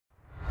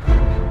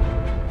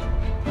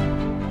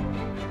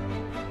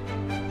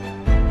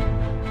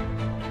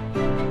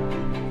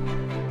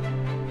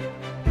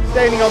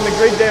Standing on the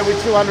grid there with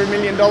 $200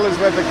 million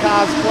worth of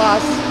cars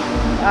plus.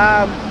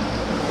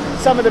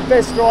 Some of the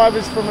best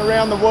drivers from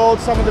around the world,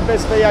 some of the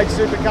best V8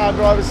 supercar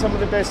drivers, some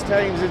of the best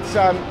teams. It's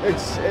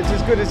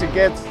as good as it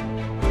gets.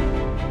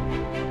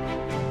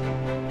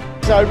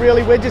 So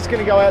really, we're just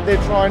going to go out there,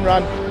 try and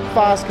run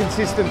fast,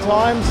 consistent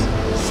times,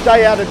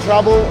 stay out of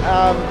trouble,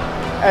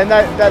 and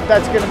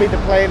that's going to be the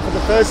plan for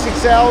the first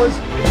 6 hours.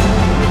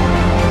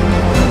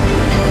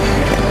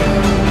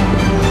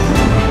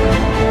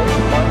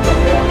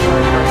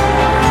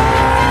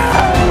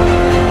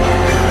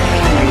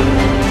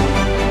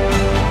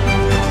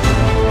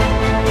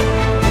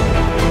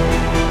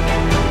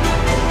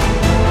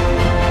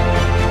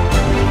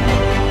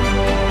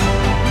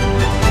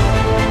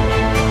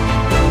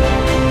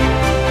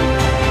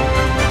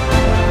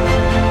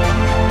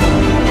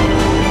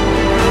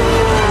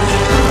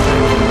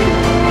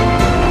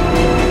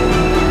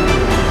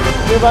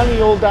 We've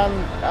only all done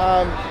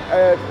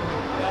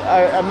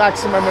a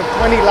maximum of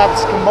 20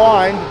 laps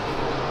combined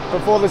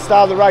before the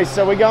start of the race,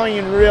 so we're going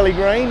in really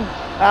green.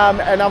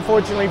 And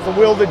unfortunately for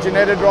Will, the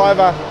Ginetta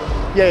driver,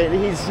 yeah,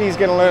 he's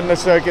going to learn the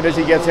circuit as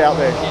he gets out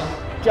there.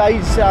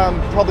 Jaie's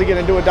probably going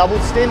to do a double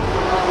stint,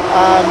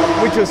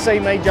 which will see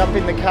me jump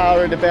in the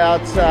car at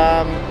about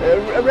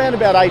around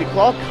about 8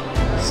 o'clock.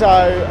 So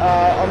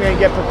I'm going to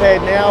get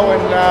prepared now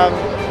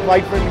and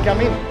wait for him to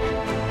come in.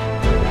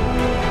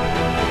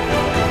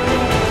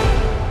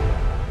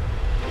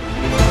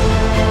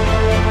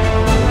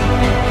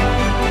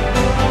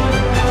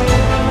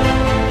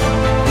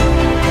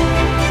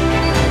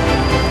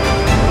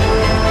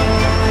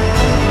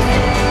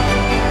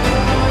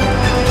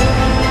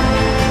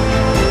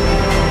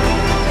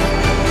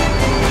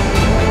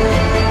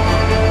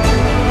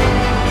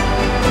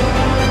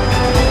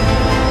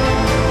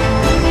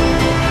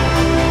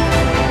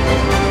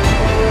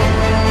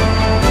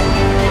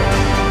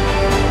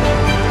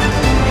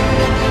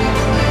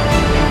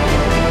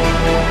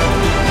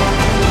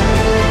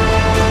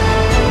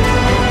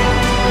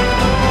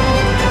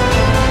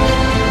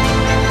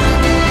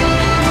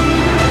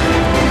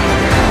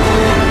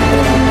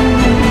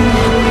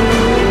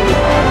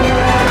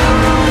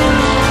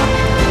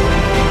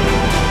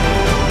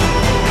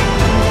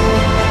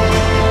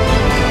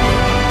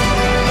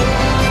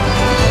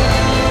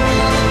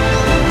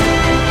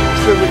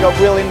 We've got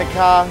Will in the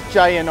car,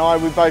 Jaie and I,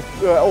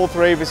 all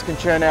three of us can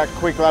churn out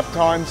quick lap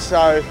times.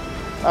 So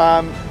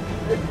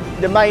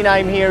the main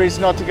aim here is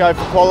not to go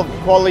for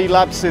quality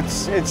laps,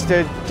 it's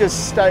to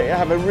just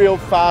have a real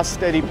fast,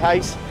 steady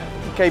pace,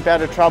 keep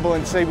out of trouble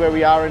and see where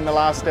we are in the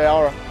last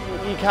hour.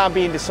 You can't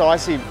be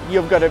indecisive.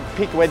 You've got to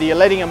pick whether you're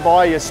letting them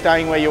by or you're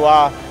staying where you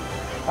are.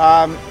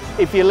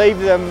 If you leave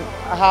them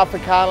half a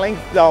car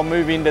length, they'll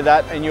move into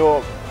that and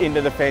you're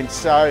into the fence.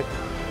 So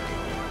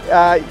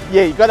yeah,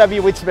 you've got to have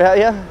your wits about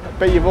you,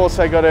 but you've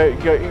also got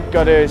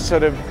to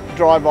sort of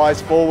drive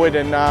eyes forward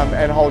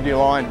and hold your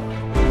line.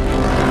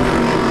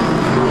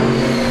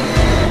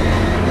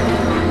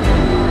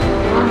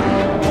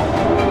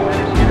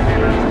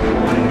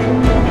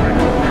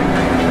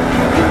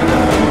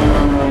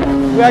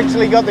 We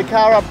actually got the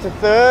car up to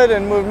third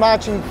and we're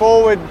marching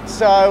forward,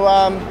 so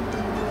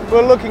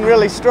we're looking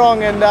really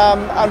strong. And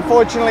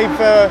unfortunately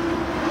for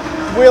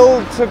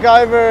Will, took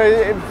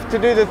over to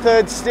do the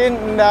third stint,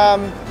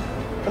 and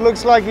it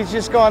looks like he's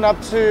just gone up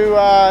to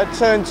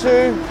turn 2.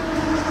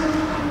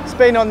 It's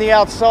been on the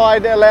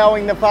outside,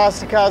 allowing the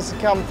faster cars to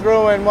come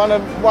through, and one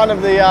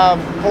of the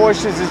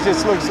Porsches, it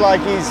just looks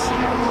like he's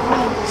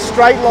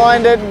straight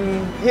lined it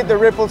and hit the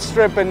ripple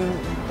strip and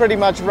pretty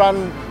much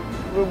run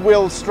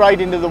Will straight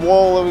into the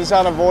wall. It was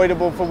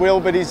unavoidable for Will,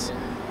 but his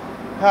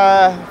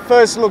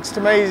first looks to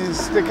me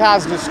is the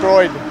car's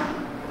destroyed.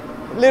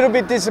 A little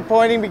bit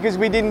disappointing because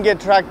we didn't get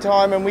track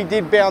time and we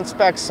did bounce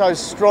back so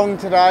strong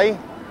today.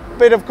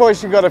 But of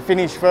course you've got to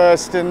finish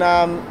first, and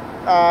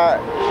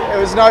it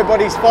was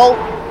nobody's fault.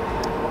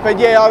 But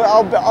yeah,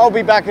 I'll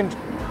be back and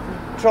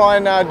try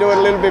and do it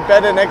a little bit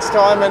better next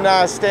time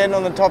and stand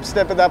on the top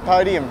step of that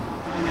podium.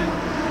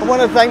 I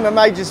want to thank my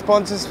major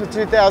sponsors for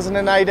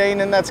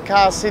 2018, and that's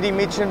Car City,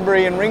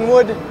 Minchinbury and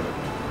Ringwood.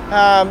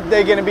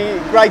 They're going to be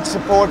great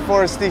support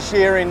for us this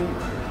year in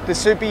the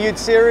Super Ute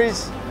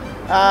Series.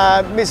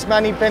 Miss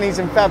Moneypenny's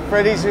and Fat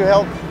Freddy's, who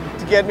helped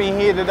to get me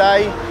here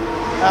today,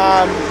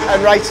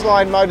 and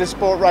Raceline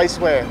Motorsport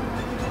Racewear.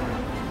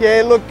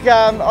 Yeah, look,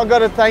 I've got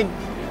to thank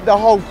the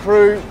whole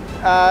crew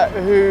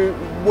who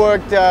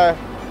worked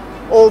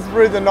all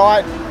through the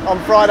night on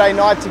Friday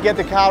night to get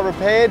the car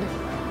repaired.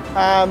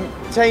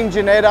 Team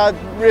Ginetta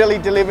really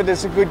delivered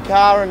us a good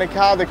car, and a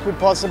car that could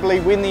possibly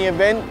win the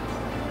event.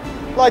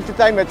 I'd like to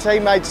thank my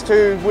teammates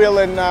too, Will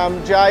and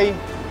Jaie.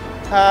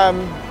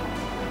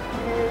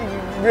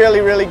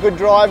 Really good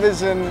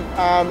drivers, and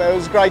it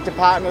was great to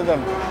partner with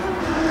them.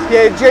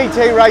 Yeah,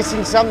 GT racing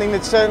is something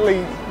that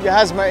certainly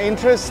has my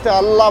interest. I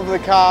love the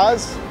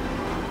cars,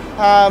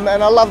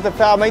 and I love the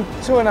car. I mean,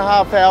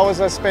 2.5 hours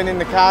I spent in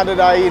the car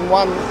today in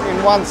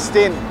one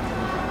stint.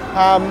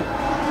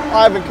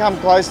 I haven't come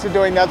close to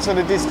doing that sort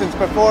of distance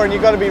before, and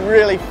you've got to be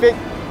really fit,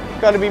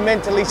 got to be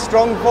mentally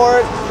strong for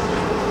it.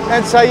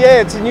 And so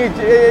yeah, it's a new,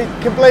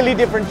 completely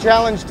different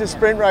challenge to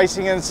sprint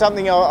racing, and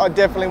something I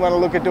definitely want to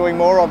look at doing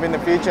more of in the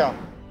future.